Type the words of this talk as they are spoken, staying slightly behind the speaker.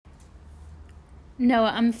No,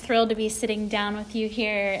 I'm thrilled to be sitting down with you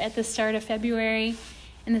here at the start of February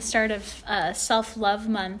and the start of Self-Love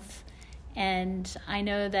Month. And I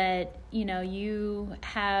know that, you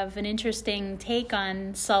have an interesting take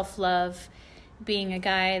on self-love, being a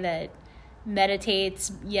guy that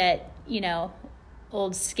meditates, yet,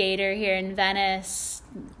 old skater here in Venice,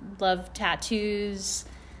 love tattoos.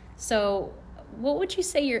 So what would you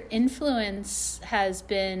say your influence has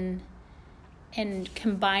been in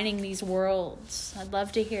combining these worlds? I'd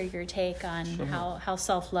love to hear your take on Sure. how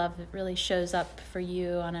self-love really shows up for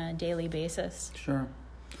you on a daily basis. Sure.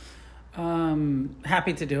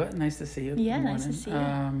 Happy to do it. Nice to see you. Yeah, Good nice to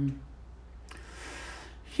morning.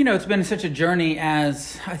 see you. It's been such a journey,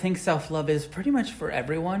 as I think self-love is pretty much for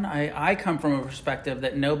everyone. I come from a perspective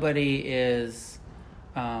that nobody is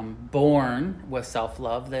born with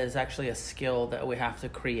self-love. That is actually a skill that we have to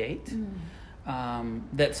create.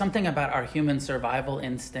 That something about our human survival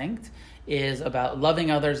instinct is about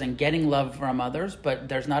loving others and getting love from others, but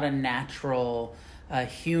there's not a natural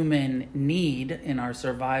human need in our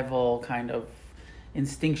survival kind of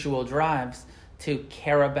instinctual drives to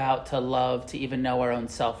care about, to love, to even know our own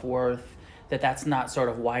self-worth, that's not sort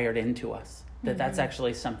of wired into us. That's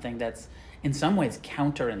actually something that's in some ways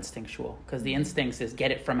counter-instinctual, because the instincts is get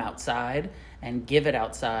it from outside and give it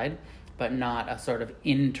outside, but not a sort of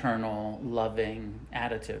internal loving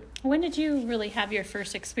attitude. When did you really have your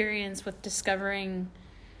first experience with discovering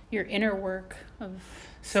your inner work of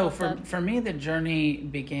So self-love? for me, the journey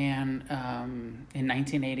began in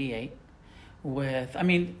 1988 with,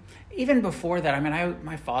 even before that,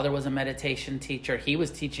 my father was a meditation teacher. He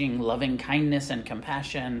was teaching loving kindness and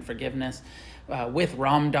compassion, forgiveness, with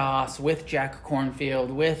Ram Dass, with Jack Kornfield,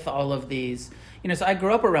 with all of these, so I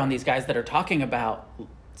grew up around these guys that are talking about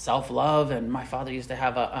self-love, and my father used to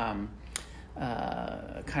have a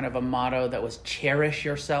kind of a motto that was cherish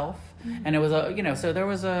yourself. And it was so there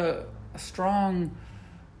was a strong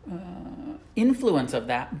influence of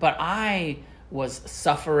that, but I was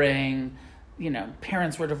suffering.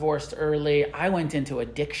 Parents were divorced early. I went into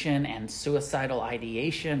addiction and suicidal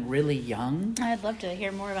ideation really young. I'd love to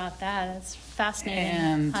hear more about that. It's fascinating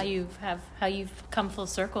And how you've come full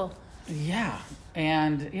circle. Yeah.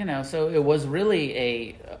 And, so it was really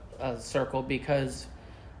a circle, because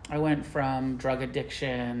I went from drug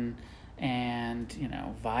addiction and,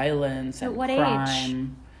 violence and At what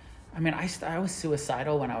crime. age? I was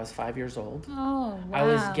suicidal when I was 5 years old. Oh, wow. I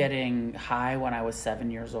was getting high when I was 7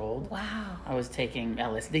 years old. Wow. I was taking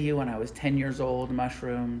LSD when I was 10 years old,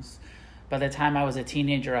 mushrooms. By the time I was a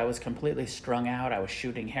teenager, I was completely strung out. I was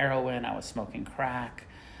shooting heroin. I was smoking crack.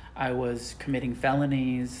 I was committing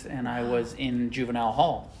felonies, and I was in juvenile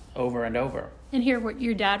hall over and over. And here, what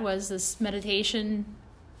your dad was this meditation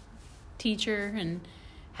teacher, and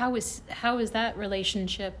how was that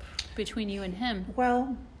relationship between you and him?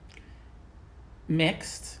 Well,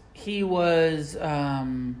 mixed. He was,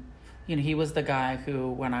 he was the guy who,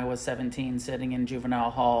 when I was 17, sitting in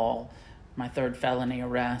juvenile hall, my third felony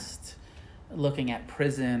arrest, looking at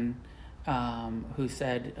prison, who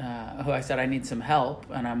I said I need some help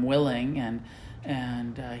and I'm willing,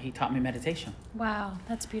 and he taught me meditation. Wow,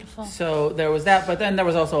 that's beautiful. So there was that, but then there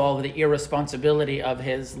was also all of the irresponsibility of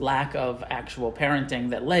his lack of actual parenting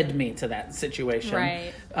that led me to that situation.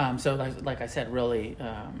 Right. So like I said, really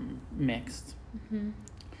mixed. Mm-hmm.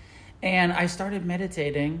 And I started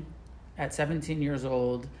meditating at 17 years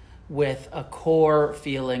old with a core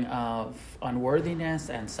feeling of unworthiness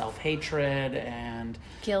and self-hatred and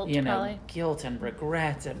Guilt, probably. guilt and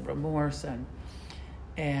regret and remorse,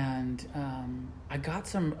 and I got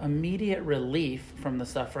some immediate relief from the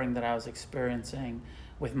suffering that I was experiencing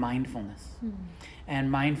with mindfulness. And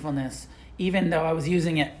mindfulness, even though I was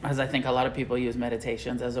using it, as I think a lot of people use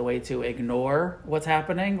meditations, as a way to ignore what's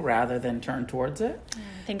happening rather than turn towards it.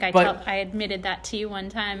 I think I admitted that to you one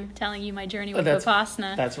time, telling you my journey with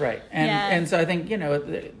Vipassana. That's right. And so I think,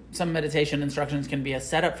 some meditation instructions can be a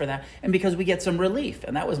setup for that. And because we get some relief,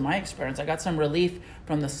 and that was my experience. I got some relief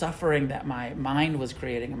from the suffering that my mind was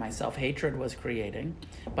creating and my self-hatred was creating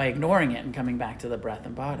by ignoring it and coming back to the breath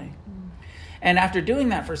and body. And after doing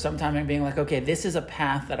that for some time and being like, okay, this is a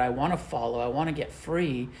path that I want to follow, I want to get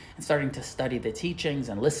free, and starting to study the teachings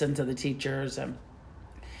and listen to the teachers and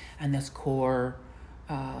this core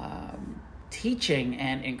teaching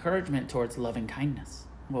and encouragement towards loving kindness,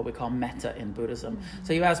 what we call metta in Buddhism. Mm-hmm.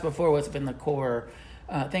 So you asked before what's been the core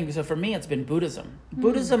thing. So for me, it's been Buddhism.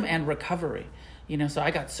 Buddhism and recovery. So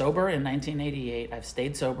I got sober in 1988. I've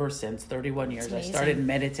stayed sober since 31 years. I started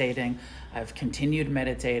meditating. I've continued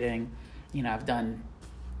meditating. I've done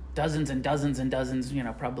dozens and dozens and dozens,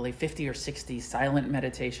 probably 50 or 60 silent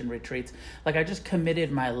meditation retreats. Like, I just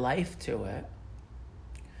committed my life to it.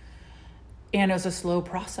 And it was a slow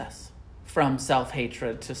process from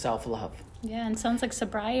self-hatred to self-love. Yeah, and sounds like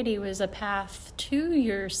sobriety was a path to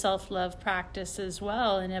your self-love practice as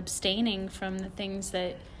well, and abstaining from the things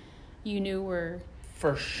that you knew were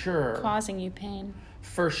for sure causing you pain.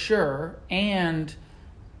 For sure. And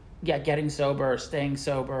yeah, getting sober, staying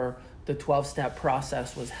sober, the 12-step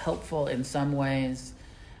process was helpful in some ways.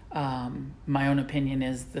 My own opinion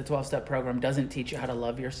is the 12-step program doesn't teach you how to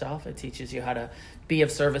love yourself. It teaches you how to be of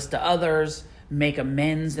service to others, make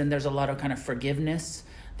amends, and there's a lot of kind of forgiveness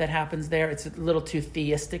that happens there. It's a little too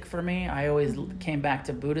theistic for me. I always came back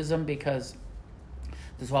to Buddhism because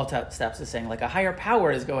the 12 steps is saying like a higher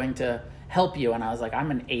power is going to help you. And I was like, I'm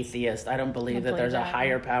an atheist. I don't believe that there's a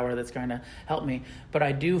higher power that's going to help me. But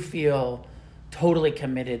I do feel totally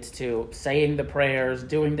committed to saying the prayers,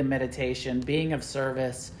 doing the meditation, being of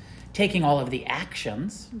service, taking all of the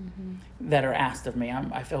actions that are asked of me.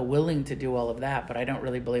 I feel willing to do all of that, but I don't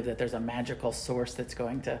really believe that there's a magical source that's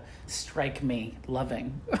going to strike me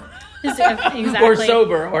loving exactly. or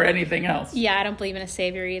sober or anything else. Yeah, I don't believe in a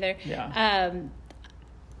savior either. Yeah.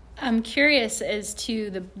 I'm curious as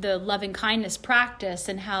to the loving kindness practice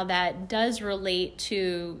and how that does relate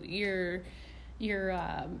to your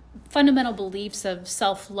fundamental beliefs of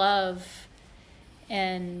self-love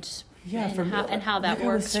and how that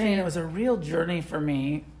works. It was a real journey for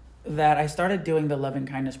me that I started doing the loving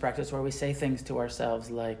kindness practice where we say things to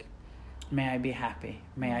ourselves like, may I be happy,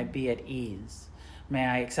 may I be at ease, may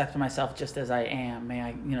I accept myself just as I am, may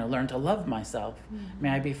I learn to love myself, may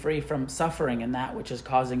I be free from suffering and that which is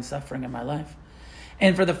causing suffering in my life.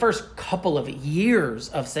 And for the first couple of years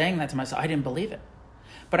of saying that to myself, I didn't believe it.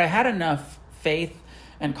 But I had enough faith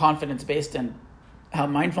and confidence based in how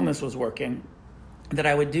mindfulness was working that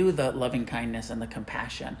I would do the loving kindness and the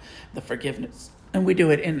compassion, the forgiveness. And we do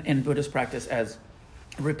it in Buddhist practice as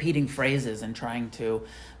repeating phrases and trying to,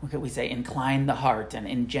 we say, incline the heart and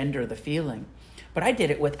engender the feeling. But I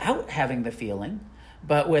did it without having the feeling,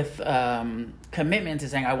 but with commitment to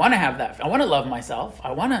saying, I want to have that. I want to love myself.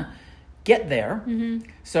 I want to get there.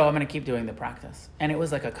 So I'm going to keep doing the practice. And it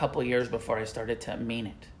was like a couple years before I started to mean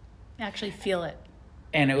it. Actually feel it.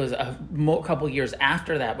 And it was a couple years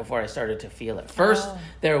after that before I started to feel it. First,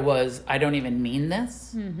 there was, I don't even mean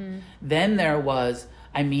this. Then there was,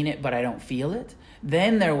 I mean it, but I don't feel it.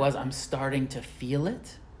 Then there was, I'm starting to feel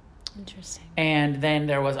it. Interesting. And then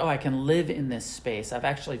there was, I can live in this space. I've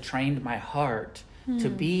actually trained my heart to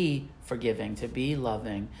be forgiving, to be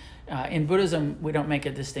loving. In Buddhism, we don't make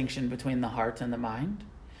a distinction between the heart and the mind.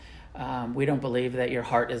 We don't believe that your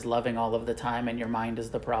heart is loving all of the time and your mind is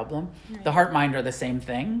the problem. Right. The heart mind are the same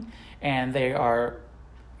thing, and they are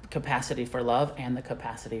capacity for love and the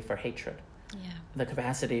capacity for hatred. Yeah. The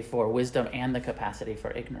capacity for wisdom and the capacity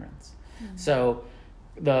for ignorance. So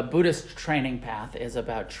the Buddhist training path is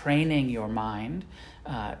about training your mind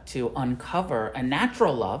to uncover a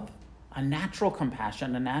natural love, a natural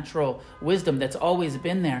compassion, a natural wisdom that's always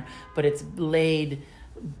been there, but it's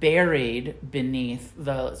buried beneath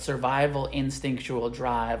the survival instinctual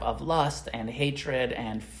drive of lust and hatred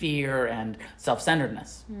and fear and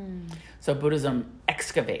self-centeredness. So Buddhism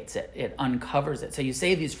excavates it. It uncovers it. So you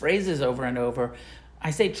say these phrases over and over.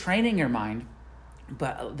 I say training your mind,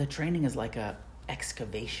 but the training is like a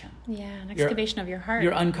excavation. Yeah, an excavation of your heart.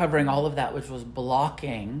 You're uncovering all of that which was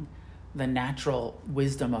blocking the natural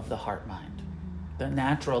wisdom of the heart mind, the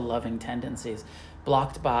natural loving tendencies,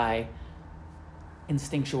 blocked by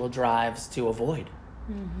instinctual drives to avoid.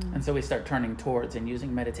 And so we start turning towards and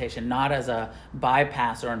using meditation not as a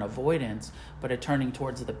bypass or an avoidance, but a turning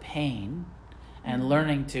towards the pain and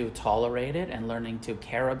learning to tolerate it and learning to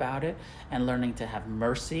care about it and learning to have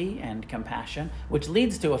mercy and compassion, which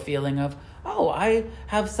leads to a feeling of, I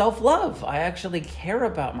have self-love. I actually care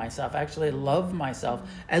about myself. I actually love myself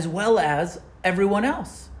as well as everyone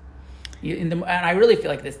else. And I really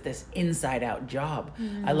feel like this inside-out job.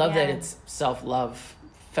 I love that it's self-love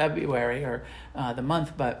February or the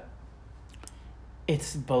month, but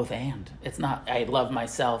it's both and. It's not I love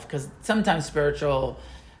myself, because sometimes spiritual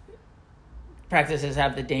practices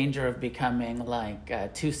have the danger of becoming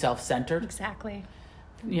like too self-centered. Exactly.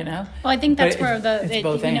 Well, I think that's where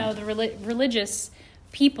the religious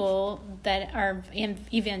people that are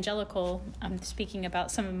evangelical, I'm speaking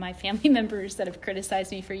about some of my family members that have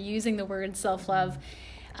criticized me for using the word self-love,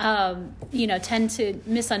 tend to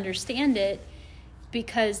misunderstand it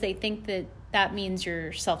because they think that means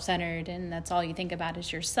you're self-centered and that's all you think about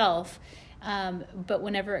is yourself. But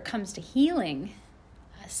whenever it comes to healing,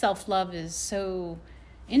 self-love is so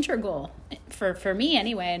integral for me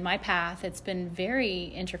anyway. In my path, it's been very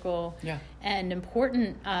integral and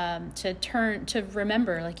important to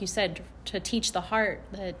remember, like you said, to teach the heart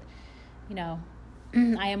that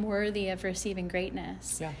I am worthy of receiving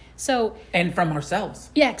greatness. Yeah. So, and from ourselves.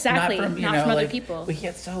 Yeah, exactly. Not from, other like, people. We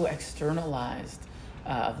get so externalized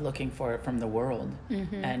of looking for it from the world.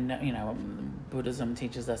 Mm-hmm. And, Buddhism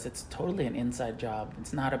teaches us it's totally an inside job.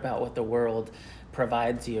 It's not about what the world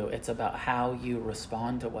provides you. It's about how you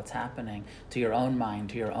respond to what's happening, to your own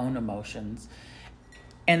mind, to your own emotions,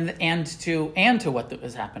 and to what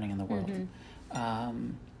is happening in the world.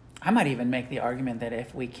 Mm-hmm. I might even make the argument that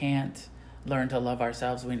if we can't learn to love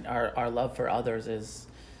ourselves, our love for others is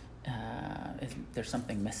there's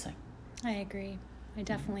something missing. I agree. I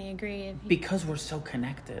definitely agree. Because we're so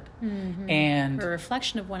connected. Mm-hmm. And we're a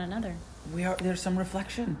reflection of one another. There's some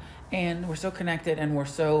reflection, and we're so connected, and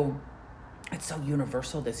it's so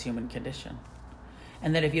universal, this human condition.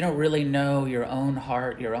 And that if you don't really know your own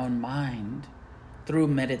heart, your own mind, through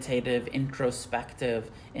meditative,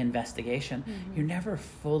 introspective investigation, mm-hmm. you're never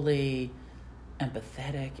fully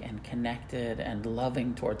empathetic and connected and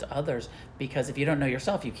loving towards others, because if you don't know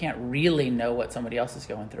yourself, you can't really know what somebody else is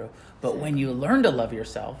going through. But when you learn to love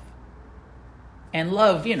yourself, and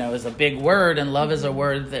love, is a big word, and love is a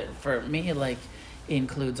word that for me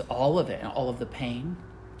includes all of it, all of the pain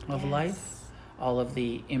of life, all of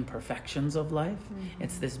the imperfections of life. Mm-hmm.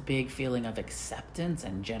 It's this big feeling of acceptance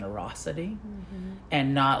and generosity, mm-hmm.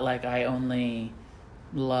 and not like I only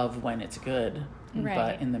love when it's good. Right.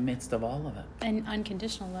 But in the midst of all of it. And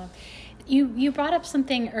unconditional love. You brought up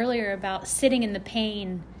something earlier about sitting in the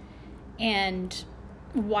pain and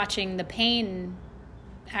watching the pain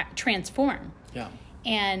transform. Yeah.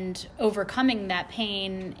 And overcoming that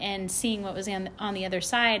pain and seeing what was on the other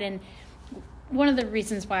side. And one of the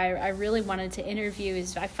reasons why I really wanted to interview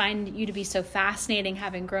is I find you to be so fascinating,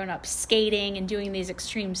 having grown up skating and doing these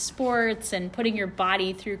extreme sports and putting your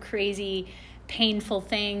body through crazy painful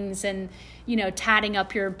things, and tatting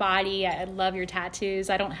up your body. I love your tattoos.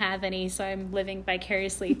 I don't have any, so I'm living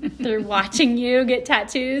vicariously through watching you get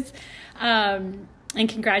tattoos. And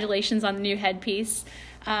congratulations on the new headpiece.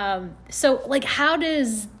 So how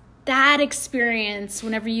does that experience,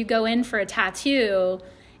 whenever you go in for a tattoo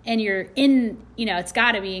and you're in, it's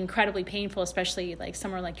got to be incredibly painful, especially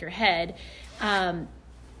somewhere like your head.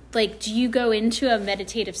 Do you go into a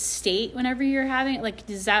meditative state whenever you're having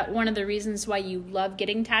is that one of the reasons why you love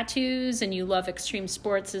getting tattoos and you love extreme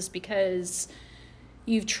sports, is because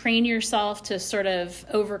you've trained yourself to sort of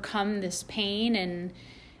overcome this pain? And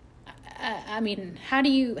how do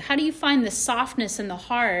you find the softness in the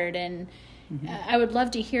heart? And mm-hmm. I would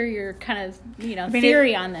love to hear your kind of,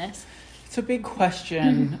 theory on this. It's a big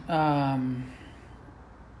question. Mm-hmm.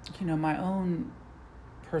 My own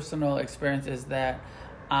personal experience is that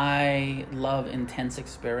I love intense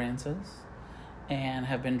experiences and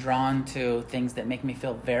have been drawn to things that make me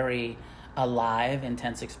feel very alive,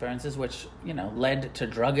 intense experiences, which, led to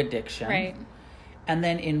drug addiction. Right. And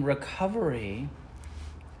then in recovery,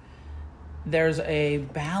 there's a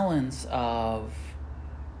balance of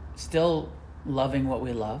still loving what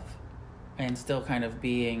we love and still kind of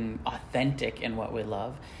being authentic in what we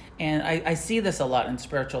love. And I see this a lot in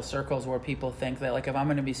spiritual circles where people think that if I'm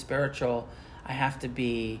going to be spiritual, I have to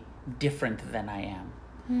be different than I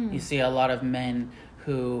am. You see a lot of men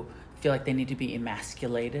who feel like they need to be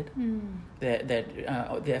emasculated, that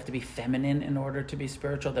they have to be feminine in order to be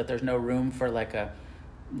spiritual, that there's no room for a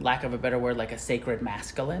lack of a better word, a sacred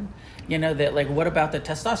masculine. That what about the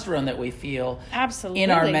testosterone that we feel absolutely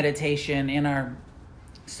in our meditation,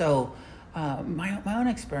 so my own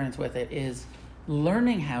experience with it is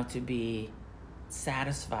learning how to be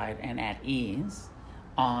satisfied and at ease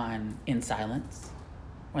in silence,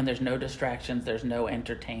 when there's no distractions, there's no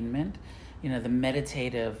entertainment. The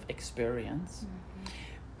meditative experience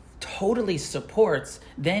totally supports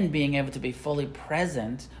then being able to be fully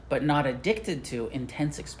present but not addicted to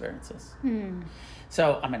intense experiences.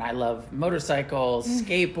 So I love motorcycles,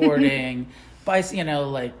 skateboarding,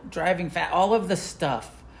 driving fast, all of the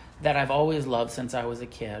stuff that I've always loved since I was a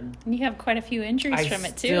kid. And you have quite a few injuries from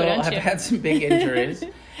it too, don't you? I've had some big injuries.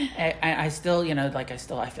 I still,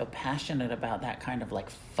 I feel passionate about that kind of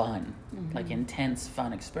fun, intense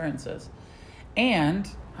fun experiences. And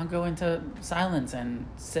I'll go into silence and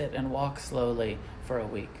sit and walk slowly for a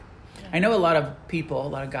week. Yeah. I know a lot of people, a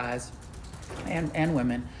lot of guys and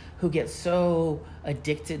women who get so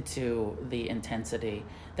addicted to the intensity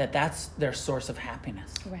that that's their source of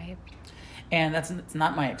happiness. Right. And it's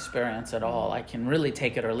not my experience at all. I can really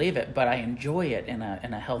take it or leave it, but I enjoy it in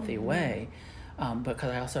a healthy way, because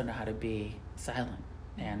I also know how to be silent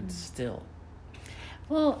and still.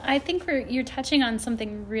 Well, I think you're touching on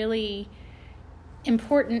something really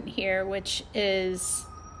important here, which is,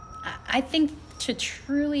 I think, to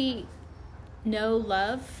truly know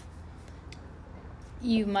love,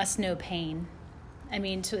 you must know pain. I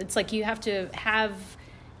mean, so it's like you have to have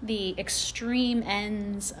the extreme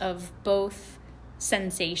ends of both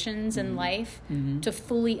sensations in life to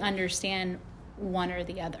fully understand one or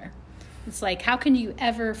the other. It's like, how can you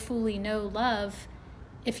ever fully know love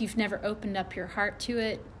if you've never opened up your heart to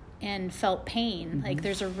it and felt pain? Like,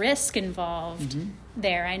 there's a risk involved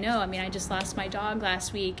there. I know. I mean, I just lost my dog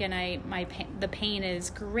last week, and the pain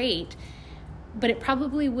is great, but it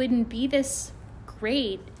probably wouldn't be this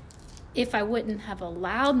great if I wouldn't have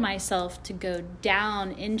allowed myself to go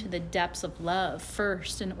down into the depths of love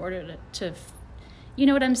first in order to you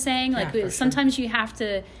know what I'm saying? Like, sometimes you have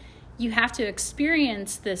to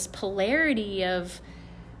experience this polarity of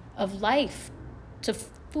life to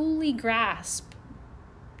fully grasp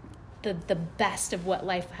the best of what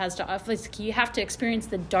life has to offer. You have to experience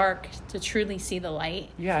the dark to truly see the light.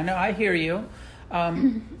 Yeah, no, I hear you.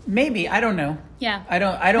 Maybe, I don't know. Yeah. I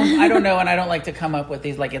don't know, and I don't like to come up with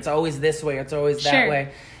these, like, it's always this way, it's always that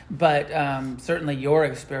way. But certainly your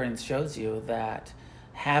experience shows you that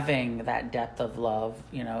having that depth of love,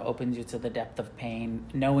 you know, opens you to the depth of pain.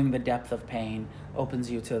 Knowing the depth of pain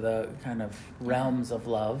opens you to the kind of realms of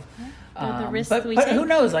love. The risks but we take. Who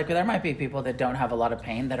knows? Like, there might be people that don't have a lot of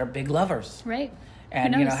pain that are big lovers. Right.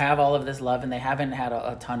 And, you know, have all of this love and they haven't had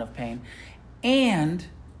a ton of pain. And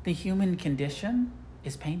the human condition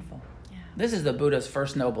is painful. Yeah. This is the Buddha's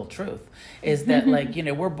first noble truth, is that, like, you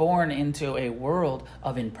know, we're born into a world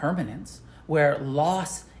of impermanence where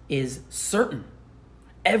loss is certain.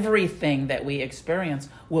 Everything that we experience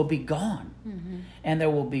will be gone. And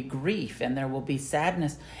there will be grief and there will be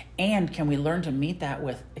sadness. And can we learn to meet that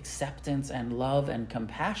with acceptance and love and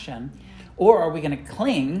compassion? Yeah. Or are we going to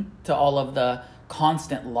cling to all of the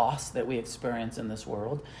constant loss that we experience in this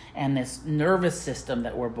world and this nervous system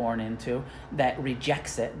that we're born into that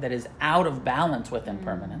rejects it, that is out of balance with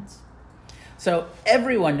impermanence? So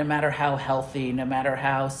everyone, no matter how healthy, no matter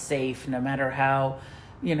how safe, no matter how,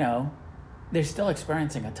 you know, they're still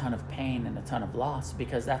experiencing a ton of pain and a ton of loss,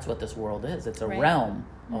 because that's what this world is. It's a realm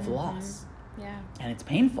of loss. Yeah. And it's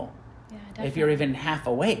painful. Yeah, definitely. If you're even half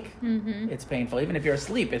awake, it's painful. Even if you're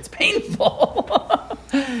asleep, it's painful.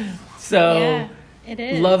 So yeah, it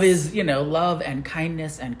is. Love is, you know, love and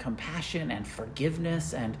kindness and compassion and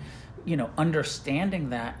forgiveness and, you know, understanding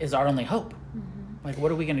that is our only hope. Like,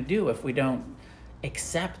 what are we going to do if we don't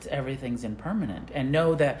accept everything's impermanent and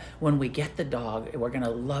know that when we get the dog, we're going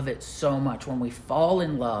to love it so much? When we fall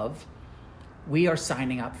in love, we are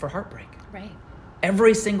signing up for heartbreak. Right.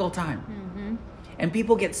 Every single time. And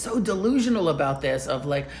people get so delusional about this of,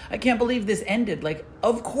 like, I can't believe this ended. Like,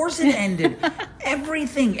 of course it ended.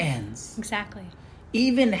 Everything ends. Exactly.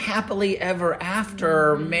 Even happily ever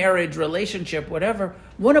after, marriage, relationship, whatever,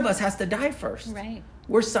 one of us has to die first. Right.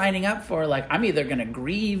 We're signing up for, like, I'm either going to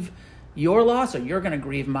grieve your loss or you're going to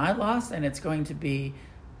grieve my loss, and it's going to be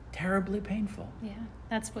terribly painful. Yeah,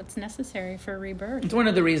 that's what's necessary for rebirth. It's one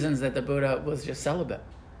of the reasons that the Buddha was just celibate.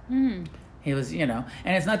 He was, you know,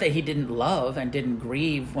 and it's not that he didn't love and didn't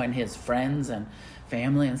grieve when his friends and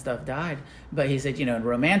family and stuff died, but he said, you know, in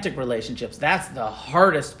romantic relationships, that's the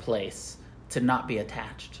hardest place to not be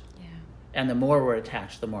attached. Yeah. And the more we're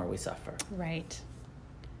attached, the more we suffer. Right.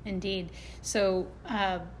 Indeed. So,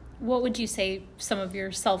 what would you say some of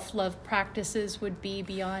your self-love practices would be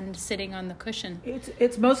beyond sitting on the cushion?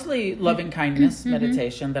 It's mostly loving kindness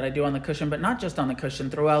meditation that I do on the cushion, but not just on the cushion,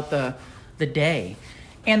 throughout the day.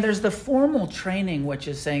 And there's the formal training, which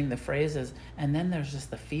is saying the phrases, and then there's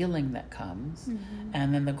just the feeling that comes.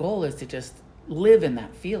 And then the goal is to just live in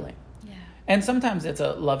that feeling. Yeah. And sometimes it's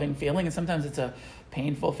a loving feeling, and sometimes it's a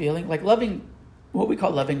painful feeling. Like loving, what we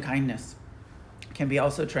call loving kindness, can be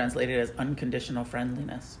also translated as unconditional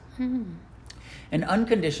friendliness. And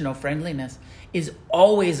unconditional friendliness is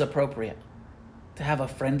always appropriate. To have a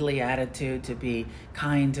friendly attitude, to be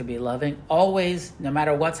kind, to be loving, always, no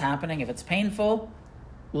matter what's happening. If it's painful,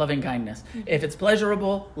 loving kindness. If it's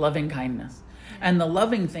pleasurable, loving kindness. And the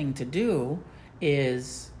loving thing to do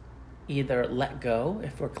is either let go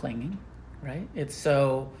if we're clinging, right? It's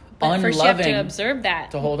so unloving. First you have to observe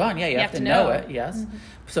that. To hold on, yeah, you have to know it, yes.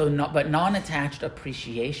 So, but non-attached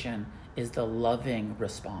appreciation is the loving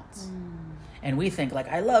response. And we think, like,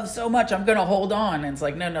 I love so much, I'm going to hold on. And it's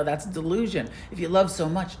like, no, that's delusion. If you love so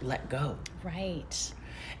much, let go. Right.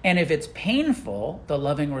 And if it's painful, the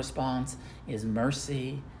loving response is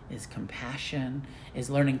mercy, is compassion, is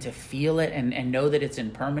learning to feel it and know that it's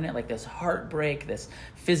impermanent, like this heartbreak, this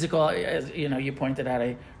physical, as you know, you pointed out,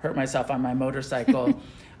 I hurt myself on my motorcycle.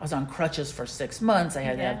 I was on crutches for 6 months. I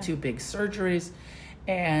had to have 2 big surgeries.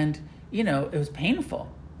 And, you know, it was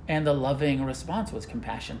painful. And the loving response was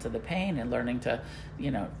compassion to the pain and learning to,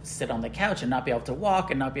 sit on the couch and not be able to walk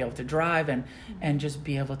and not be able to drive and just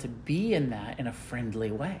be able to be in that in a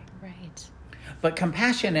friendly way. Right. But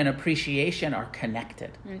compassion and appreciation are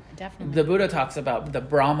connected. Definitely. The Buddha talks about the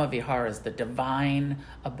Brahma Viharas, the divine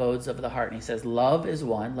abodes of the heart. And he says love is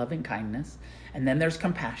one, loving kindness. And then there's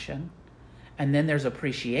compassion. And then there's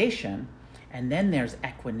appreciation. And then there's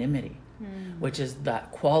equanimity, which is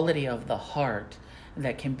that quality of the heart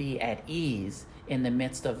that can be at ease in the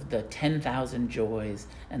midst of the 10,000 joys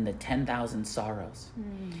and the 10,000 sorrows.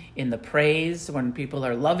 In the praise, when people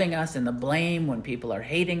are loving us, in the blame, when people are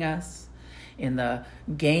hating us, in the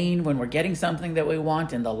gain, when we're getting something that we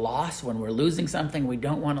want, in the loss, when we're losing something we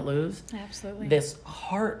don't want to lose. Absolutely. This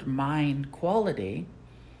heart-mind quality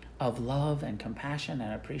of love and compassion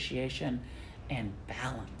and appreciation and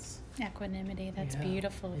balance. Equanimity. That's Yeah,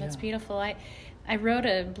 beautiful. That's yeah. beautiful. I wrote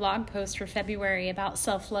a blog post for February about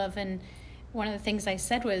self-love, and one of the things I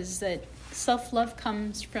said was that self-love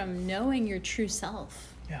comes from knowing your true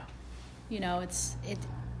self. Yeah.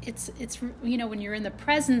 It's when you're in the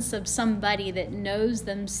presence of somebody that knows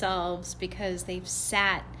themselves because they've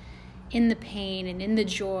sat in the pain and in the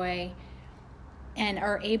joy and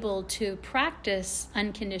are able to practice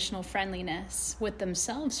unconditional friendliness with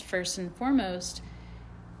themselves first and foremost,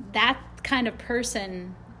 that kind of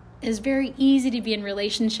person is very easy to be in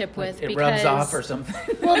relationship with. It rubs off or something.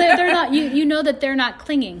 Well, they're not. You know that they're not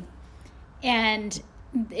clinging, and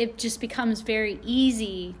it just becomes very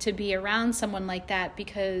easy to be around someone like that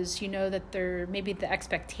because you know that they're maybe the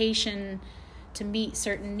expectation to meet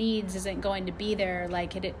certain needs isn't going to be there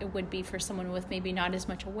like it would be for someone with maybe not as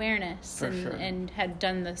much awareness and had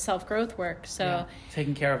done the self-growth work. So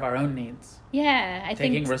taking care of our own needs. Yeah, I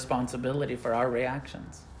think taking responsibility for our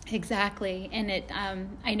reactions. Exactly. And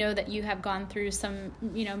I know that you have gone through some,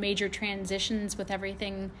 major transitions with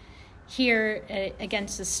everything here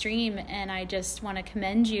Against the Stream. And I just want to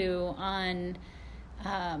commend you on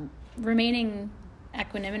remaining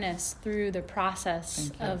equanimous through the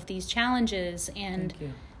process of these challenges. And,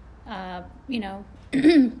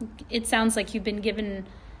 it sounds like you've been given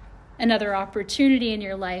another opportunity in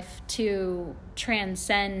your life to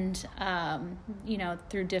transcend,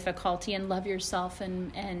 through difficulty and love yourself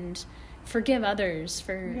and forgive others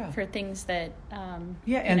for things that,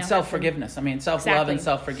 and self-forgiveness. I mean, self-love and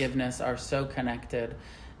self-forgiveness are so connected.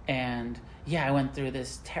 And I went through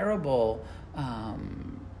this terrible,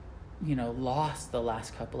 loss the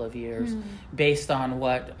last couple of years based on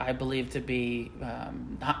what I believe to be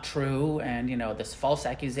not true and, this false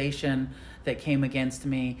accusation that came against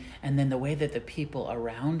me, and then the way that the people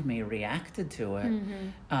around me reacted to it,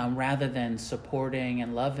 rather than supporting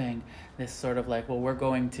and loving, this sort of like, well, we're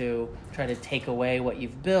going to try to take away what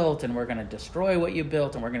you've built, and we're going to destroy what you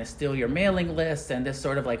built, and we're going to steal your mailing list, and this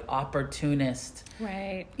sort of like opportunist,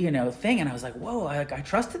 thing. And I was like, whoa, I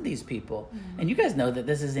trusted these people. And you guys know that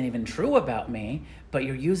this isn't even true about me, but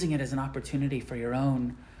you're using it as an opportunity for your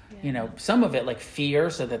own, some of it like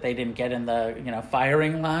fear so that they didn't get in the,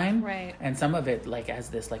 firing line. Right. And some of it like as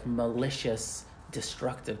this like malicious,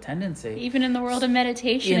 destructive tendency. Even in the world of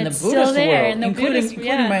meditation, in it's the Buddhist still there. world, In the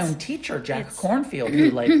including my own teacher, Jack Kornfield,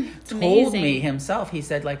 who like told me himself, he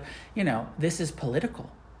said like, this is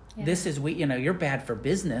political. Yeah. This is, you're bad for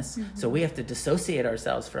business, so we have to dissociate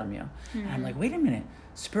ourselves from you. And I'm like, wait a minute.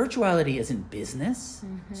 Spirituality isn't business.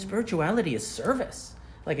 Spirituality is service.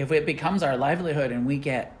 Like if it becomes our livelihood and we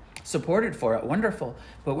get supported for it, wonderful.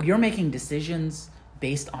 But you're making decisions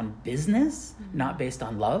based on business, not based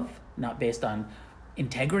on love, not based on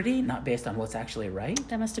integrity, not based on what's actually right.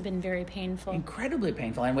 That must have been very painful. Incredibly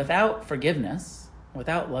painful. And without forgiveness,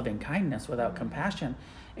 without loving kindness, without compassion,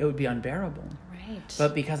 it would be unbearable. Right.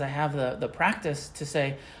 But because I have the practice to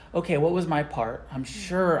say, okay, what was my part? I'm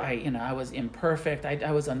sure I was imperfect.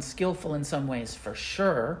 I was unskillful in some ways for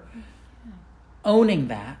sure. Owning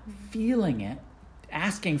that, feeling it,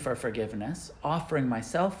 asking for forgiveness, offering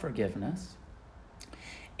myself forgiveness,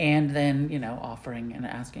 and then, offering and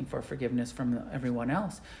asking for forgiveness from everyone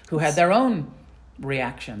else who had their own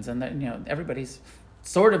reactions. And, everybody's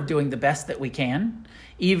sort of doing the best that we can,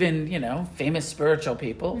 even, famous spiritual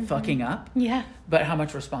people fucking up. Yeah. But how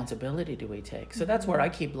much responsibility do we take? So that's where I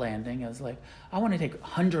keep landing is like, I want to take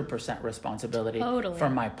 100% responsibility for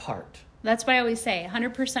my part. That's why I always say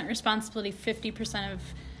 100% responsibility, 50%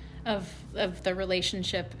 of the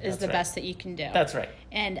relationship is the best that you can do. That's right.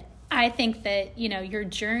 And I think that, your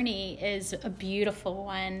journey is a beautiful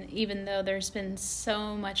one, even though there's been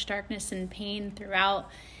so much darkness and pain throughout.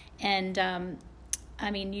 And,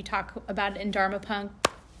 you talk about it in Dharma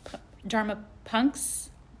Punks,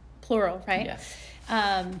 plural, right? Yes.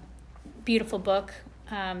 Beautiful book.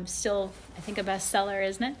 Still, I think, a bestseller,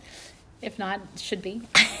 isn't it? If not, should be.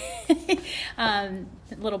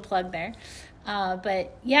 Little plug there.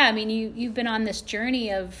 But yeah, I mean, you've been on this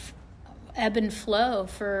journey of ebb and flow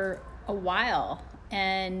for a while,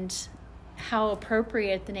 and how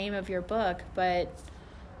appropriate the name of your book, but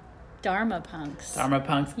Dharma Punks. Dharma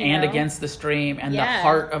Punks You and know? Against the Stream and Yeah. The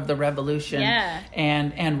Heart of the Revolution Yeah.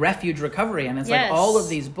 and Refuge Recovery. And it's Yes. like all of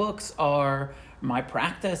these books are my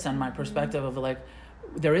practice and my perspective of like,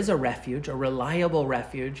 there is a refuge, a reliable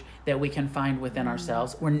refuge that we can find within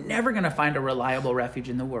ourselves. We're never going to find a reliable refuge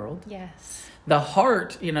in the world. Yes. The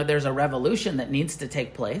heart, there's a revolution that needs to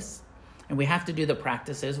take place, and we have to do the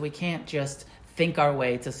practices. We can't just think our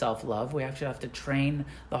way to self-love. We actually have to train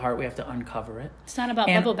the heart. We have to uncover it. It's not about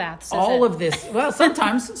And bubble baths, is all it? of this, well,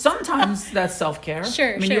 sometimes that's self-care.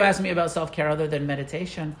 Sure, I mean, sure. you asked me about self-care other than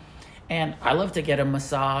meditation. And I love to get a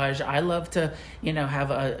massage. I love to,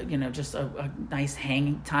 have just a nice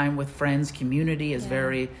hanging time with friends. Community is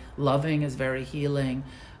very loving, is very healing.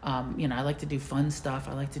 I like to do fun stuff.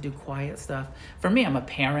 I like to do quiet stuff. For me, I'm a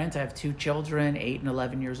parent. I have 2 children, 8 and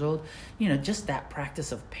 11 years old. Just that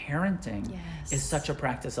practice of parenting Yes. is such a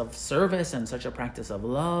practice of service and such a practice of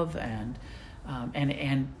love and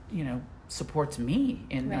supports me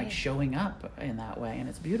in like Right. showing up in that way. And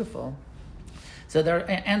it's beautiful. So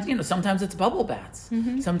sometimes it's bubble baths.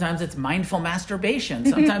 Sometimes it's mindful masturbation.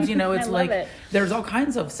 Sometimes, it's I love like it. there's all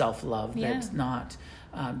kinds of self-love Yeah. that's not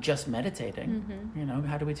just meditating.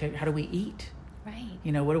 How do we eat?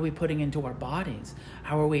 Right. What are we putting into our bodies?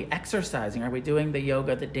 How are we exercising? Are we doing the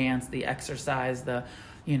yoga, the dance, the exercise,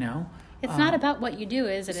 It's not about what you do,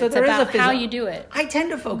 is it? so It's there is a about how physio- you do it. I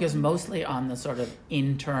tend to focus mostly on the sort of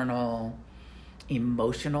internal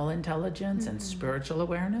emotional intelligence and spiritual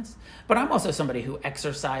awareness. But I'm also somebody who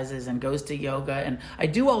exercises and goes to yoga, and I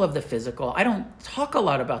do all of the physical. I don't talk a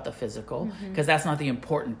lot about the physical because that's not the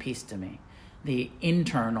important piece to me. The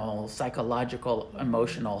internal, psychological,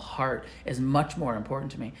 emotional heart is much more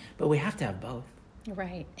important to me. But we have to have both.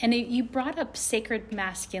 Right. And you brought up sacred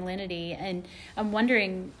masculinity, and I'm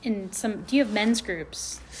wondering, do you have men's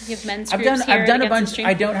groups? Do you have men's groups here I've done at a Against the bunch. Stream?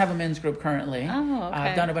 I don't have a men's group currently. Oh, okay.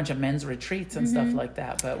 I've done a bunch of men's retreats and stuff like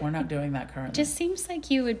that, but we're not doing that currently. Just seems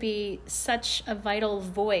like you would be such a vital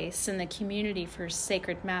voice in the community for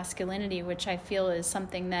sacred masculinity, which I feel is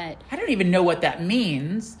something that... I don't even know what that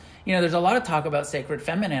means. There's a lot of talk about sacred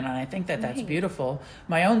feminine, and I think that that's Right. beautiful.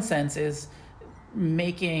 My own sense is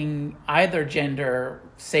making either gender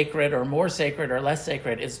sacred or more sacred or less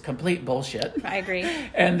sacred is complete bullshit. I agree.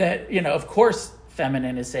 And that, of course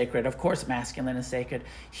feminine is sacred, of course masculine is sacred.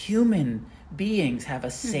 Human beings have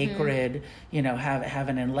a sacred, have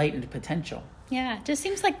an enlightened potential. Yeah, it just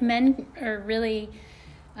seems like men are really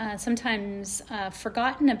sometimes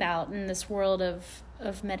forgotten about in this world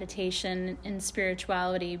of meditation and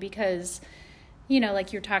spirituality because,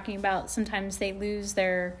 like you're talking about, sometimes they lose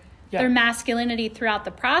their masculinity throughout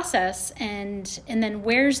the process, and then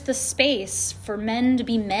where's the space for men to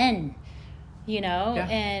be men,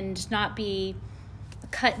 and not be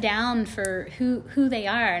cut down for who they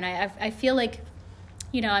are. And I feel like,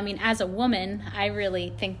 as a woman, I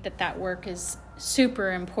really think that work is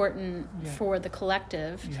super important for the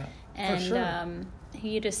collective. Yeah, and for sure.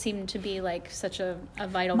 You just seem to be like such a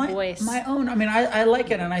vital my voice. own, I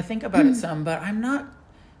like it and I think about it some, but I'm not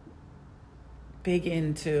big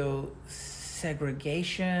into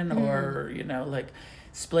segregation or, like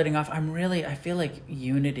splitting off. I feel like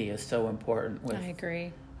unity is so important with I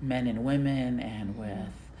agree. men and women and with,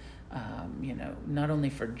 not only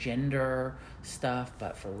for gender stuff,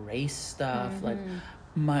 but for race stuff. Like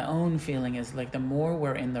my own feeling is like the more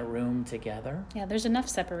we're in the room together. Yeah, there's enough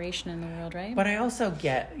separation in the world, right? But I also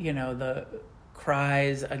get, the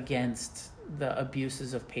cries against the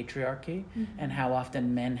abuses of patriarchy and how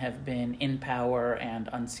often men have been in power and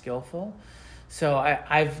unskillful. So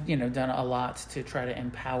I've done a lot to try to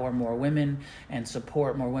empower more women and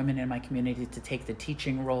support more women in my community to take the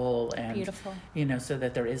teaching role and Beautiful. So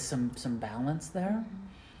that there is some balance there.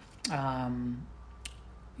 And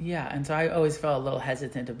so I always felt a little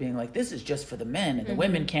hesitant of being like, this is just for the men and the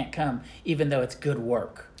women can't come, even though it's good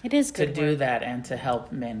work. It is good to do work. that and to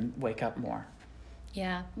help men wake up more.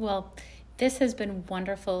 Yeah, well, this has been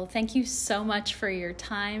wonderful. Thank you so much for your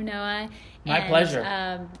time, Noah. My pleasure.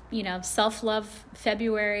 Self-Love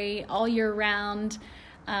February all year round.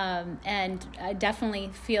 And I definitely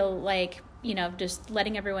feel like, just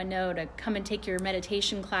letting everyone know to come and take your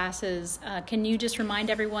meditation classes. Can you just remind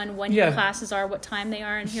everyone when your classes are, what time they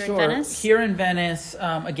are, and here in Venice? Here in Venice,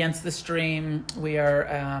 Against the Stream, we are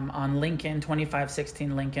on Lincoln,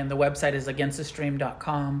 2516 Lincoln. The website is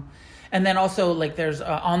againstthestream.com. And then also, like, there's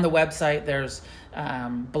on the website, there's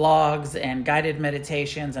blogs and guided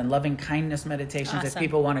meditations and loving kindness meditations. Awesome. If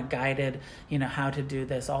people want a guided, how to do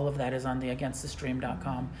this, all of that is on the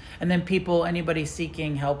againstthestream.com. And then anybody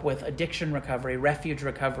seeking help with addiction recovery,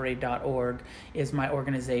 refugerecovery.org is my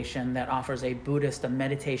organization that offers a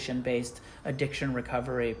meditation-based addiction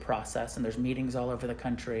recovery process. And there's meetings all over the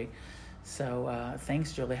country. So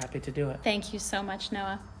thanks, Julie. Happy to do it. Thank you so much,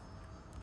 Noah.